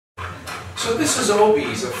So this is Obie.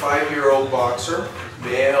 He's a 5-year-old boxer,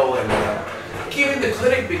 male, and came in the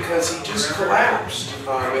clinic because he just collapsed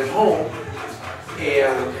at home.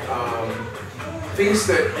 And things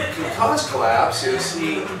that can cause collapse is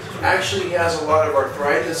he actually has a lot of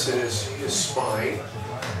arthritis in his spine.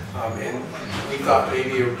 And we thought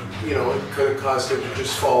maybe it could have caused him to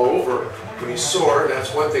just fall over when he's sore.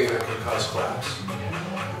 That's one thing that can cause collapse.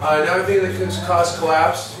 Another thing that can cause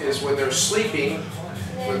collapse is when they're sleeping,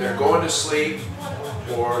 when they're going to sleep,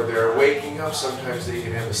 or they're waking up. Sometimes they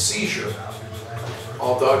can have a seizure.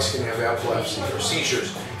 All dogs can have epilepsy or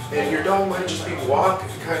seizures. And your dog might just be walking,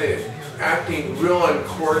 kind of acting real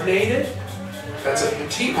uncoordinated. That's a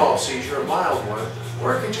petit mal seizure, a mild one.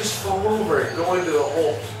 Or it can just fall over and go into the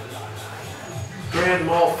whole grand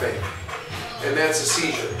mal thing. And that's a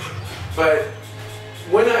seizure. But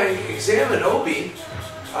when I examined Obie,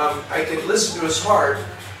 I could listen to his heart,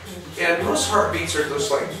 and most heartbeats are just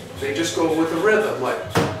like, they just go with a rhythm,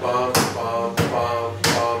 like bum, bum, bum,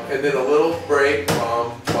 bum, and then a little break,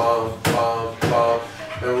 bum, bum, bum, bum,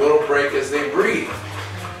 and a little break as they breathe.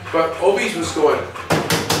 But Obie's was going,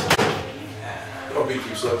 Obie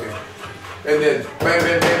keeps looking, and then bam,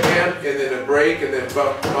 bam, bam, bam, and then a break, and then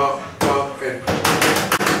bump, bump, bump, and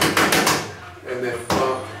then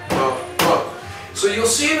bump, bump, bump. So you'll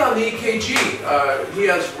see it on the EKG. He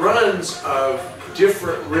has runs of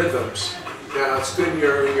different rhythms. Now it's good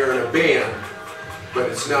when you're in a band, but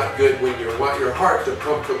it's not good when you want your heart to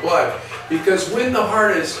pump the blood, because when the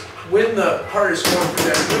heart is going through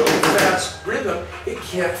that really fast rhythm, it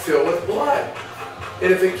can't fill with blood.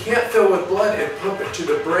 And if it can't fill with blood and pump it to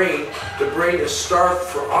the brain is starved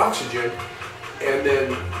for oxygen, and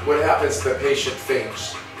then what happens? The patient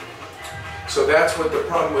faints. So that's what the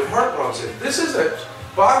problem with heart problems is.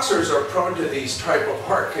 Boxers are prone to these type of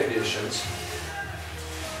heart conditions,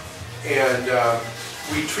 and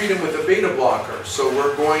we treat him with a beta blocker. So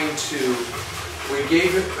we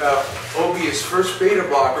gave Obie his first beta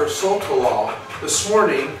blocker, Soltalol, this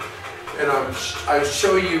morning, and I'll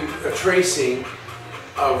show you a tracing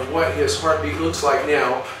of what his heartbeat looks like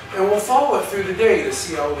now, and we'll follow it through the day to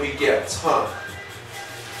see how Obie gets,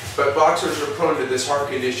 But boxers are prone to this heart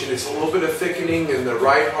condition. It's a little bit of thickening in the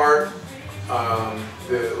right heart.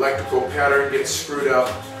 The electrical pattern gets screwed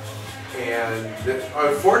up. And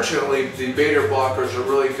unfortunately, the beta blockers are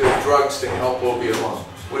really good drugs to help Obie along.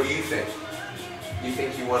 What do you think? You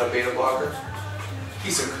think you want a beta blocker?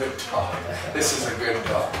 He's a good dog. This is a good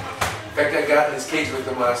dog. In fact, I got in his cage with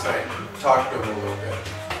him last night and talked to him a little bit.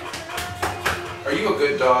 Are you a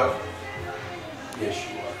good dog? Yes,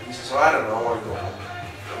 you are. He says, well, I don't know, I want to go home.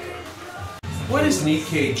 What is an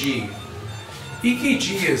EKG?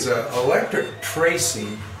 EKG is an electric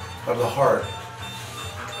tracing of the heart.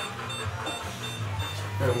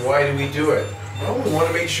 And why do we do it? Well, we want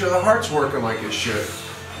to make sure the heart's working like it should.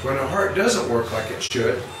 When a heart doesn't work like it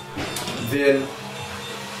should, then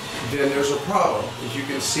there's a problem. As you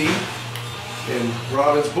can see in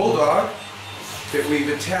Robin's Bulldog, that we've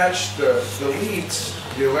attached the leads,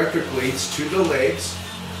 the electric leads, to the legs,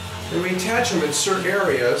 and we attach them in certain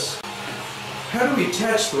areas. How do we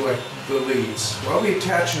attach the leads? Well, we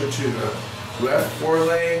attach them to the left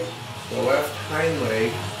foreleg, the left hind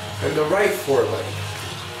leg, and the right foreleg.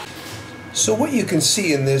 So what you can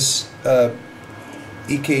see in this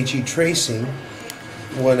EKG tracing,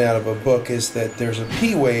 one out of a book, is that there's a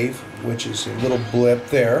P wave, which is a little blip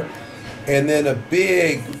there, and then a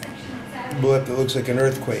big blip that looks like an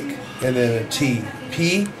earthquake, and then a T.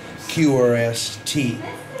 P, Q, R, S, T.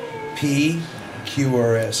 P, Q,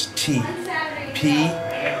 R, S, T. P,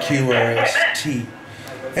 Q, R, S, T.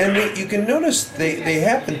 And you can notice they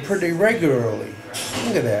happen pretty regularly.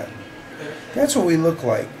 Look at that. That's what we look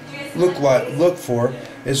for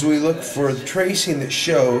is we look for the tracing that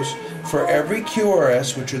shows for every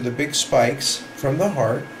QRS, which are the big spikes from the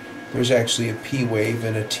heart, there's actually a P wave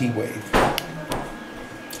and a T wave.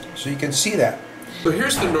 So you can see that. So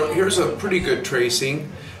here's a pretty good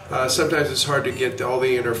tracing. Sometimes it's hard to get all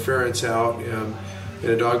the interference out in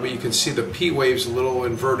a dog, but you can see the P wave's a little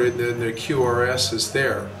inverted, and then the QRS is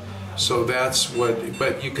there. So that's what,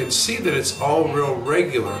 but you can see that it's all real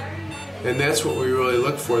regular, and that's what we really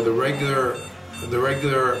look for, the regular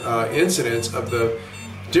incidence of the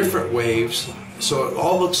different waves, so it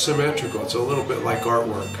all looks symmetrical. It's a little bit like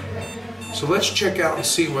artwork. So let's check out and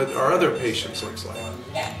see what our other patients looks like.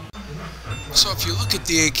 So if you look at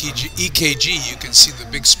the EKG, you can see the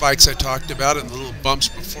big spikes I talked about and the little bumps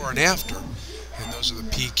before and after. And those are the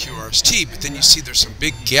PQRST, but then you see there's some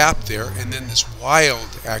big gap there, and then this wild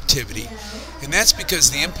activity. And that's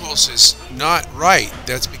because the impulse is not right.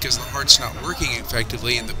 That's because the heart's not working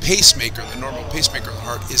effectively, and the pacemaker, the normal pacemaker of the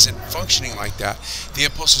heart, isn't functioning like that. The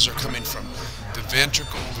impulses are coming from the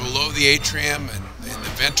ventricle, below the atrium and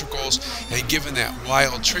the ventricles, and given that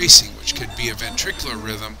wild tracing, which could be a ventricular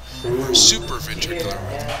rhythm or supraventricular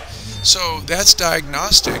rhythm. So that's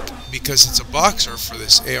diagnostic because it's a boxer for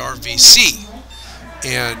this ARVC,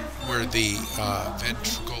 and where the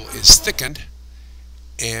ventricle is thickened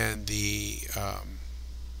and the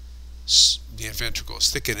ventricle is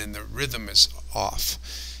thickened and the rhythm is off.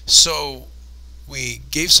 So we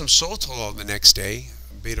gave some Soltalol the next day,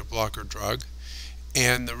 a beta blocker drug,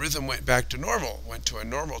 and the rhythm went back to normal, went to a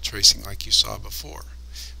normal tracing like you saw before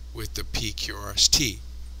with the PQRST.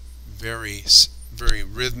 Very, very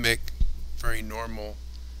rhythmic, very normal,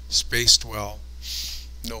 spaced well,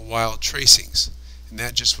 no wild tracings. And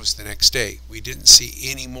that just was the next day. We didn't see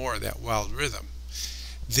any more of that wild rhythm.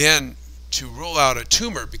 Then to rule out a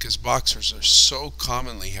tumor, because boxers are so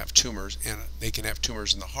commonly have tumors, and they can have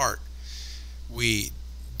tumors in the heart, we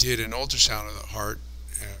did an ultrasound of the heart.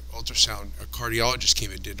 A cardiologist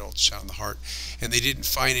came and did an ultrasound of the heart, and they didn't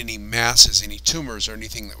find any masses, any tumors, or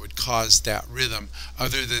anything that would cause that rhythm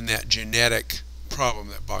other than that genetic problem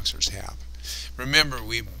that boxers have. Remember,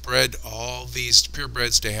 we bred all these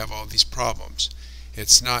purebreds to have all these problems.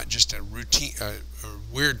 It's not just a routine, a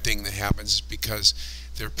weird thing that happens because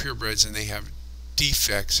they're purebreds and they have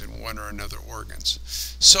defects in one or another organs.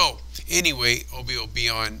 So anyway, Obie will be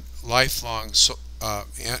on lifelong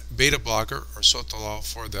beta blocker or Soltalol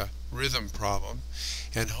for the rhythm problem,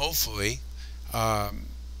 and hopefully that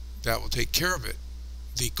will take care of it.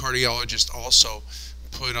 The cardiologist also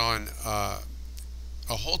put on a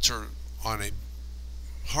Holter on a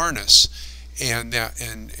harness and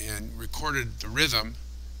recorded the rhythm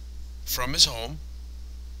from his home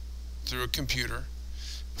through a computer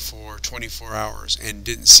for 24 hours and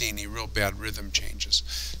didn't see any real bad rhythm changes.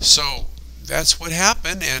 So that's what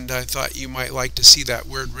happened, and I thought you might like to see that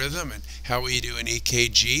weird rhythm and how we do an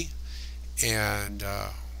EKG and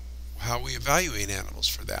how we evaluate animals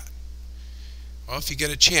for that. Well, if you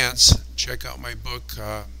get a chance, check out my book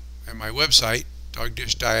and my website,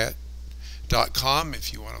 dogdishdiet.com,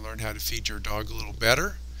 if you want to learn how to feed your dog a little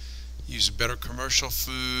better, use better commercial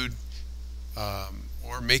food,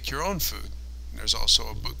 or make your own food. And there's also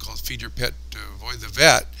a book called Feed Your Pet to Avoid the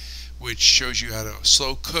Vet, which shows you how to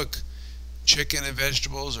slow cook chicken and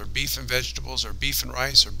vegetables, or beef and vegetables, or beef and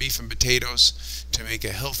rice, or beef and potatoes to make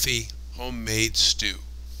a healthy homemade stew.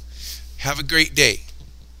 Have a great day.